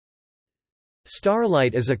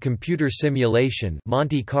STARlight is a computer simulation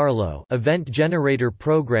Monte Carlo event generator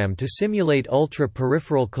program to simulate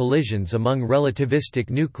ultra-peripheral collisions among relativistic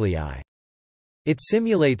nuclei. It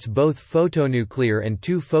simulates both photonuclear and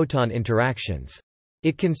two-photon interactions.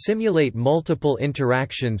 It can simulate multiple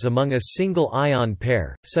interactions among a single ion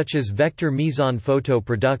pair, such as vector meson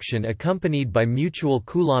photoproduction accompanied by mutual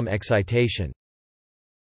Coulomb excitation.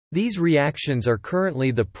 These reactions are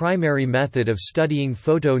currently the primary method of studying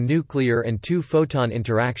photonuclear and two-photon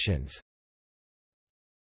interactions.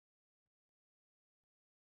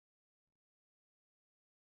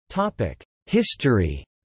 History.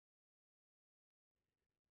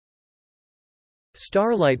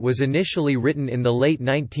 STARlight was initially written in the late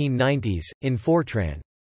 1990s, in Fortran.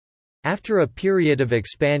 After a period of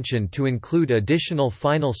expansion to include additional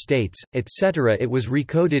final states, etc., it was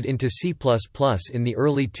recoded into C++ in the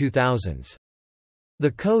early 2000s.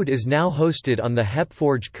 The code is now hosted on the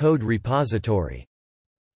HepForge code repository.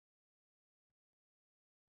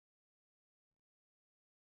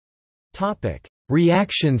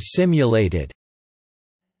 Reactions simulated.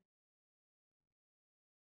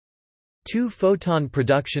 Two-photon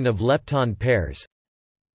production of lepton pairs.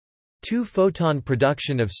 Two-photon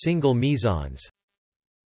production of single mesons.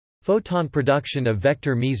 Photon production of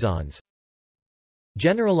vector mesons.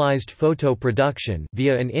 Generalized photo production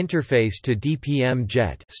via an interface to DPM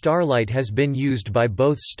jet. STARlight has been used by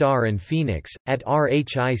both STAR and Phoenix, at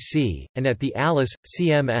RHIC, and at the ALICE,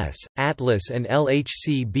 CMS, ATLAS and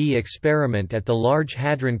LHC-B experiment at the Large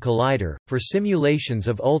Hadron Collider, for simulations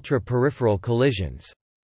of ultra-peripheral collisions.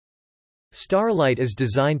 STARlight is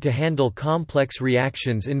designed to handle complex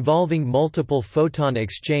reactions involving multiple photon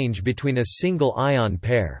exchange between a single ion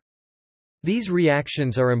pair. These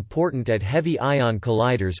reactions are important at heavy ion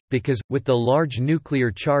colliders, because, with the large nuclear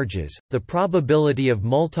charges, the probability of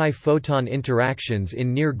multi-photon interactions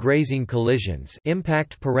in near-grazing collisions,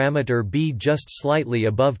 impact parameter b just slightly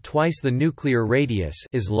above twice the nuclear radius,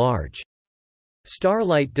 is large.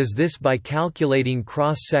 STARlight does this by calculating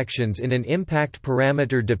cross-sections in an impact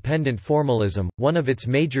parameter-dependent formalism. One of its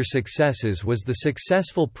major successes was the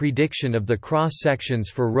successful prediction of the cross-sections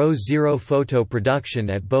for ρ0 photo production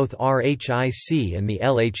at both RHIC and the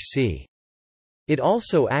LHC. It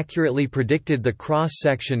also accurately predicted the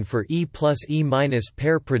cross-section for E plus E minus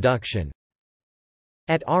pair production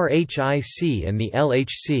at RHIC and the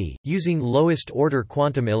LHC, using lowest-order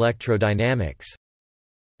quantum electrodynamics.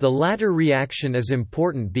 The latter reaction is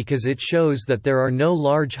important because it shows that there are no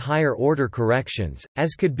large higher-order corrections,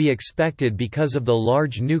 as could be expected because of the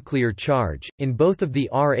large nuclear charge. In both of the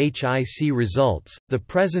RHIC results, the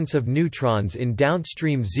presence of neutrons in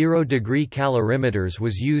downstream 0-degree calorimeters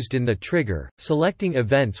was used in the trigger, selecting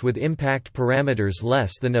events with impact parameters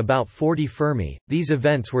less than about 40 Fermi. These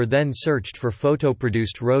events were then searched for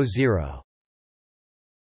photoproduced ρ0.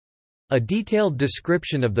 A detailed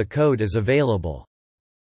description of the code is available.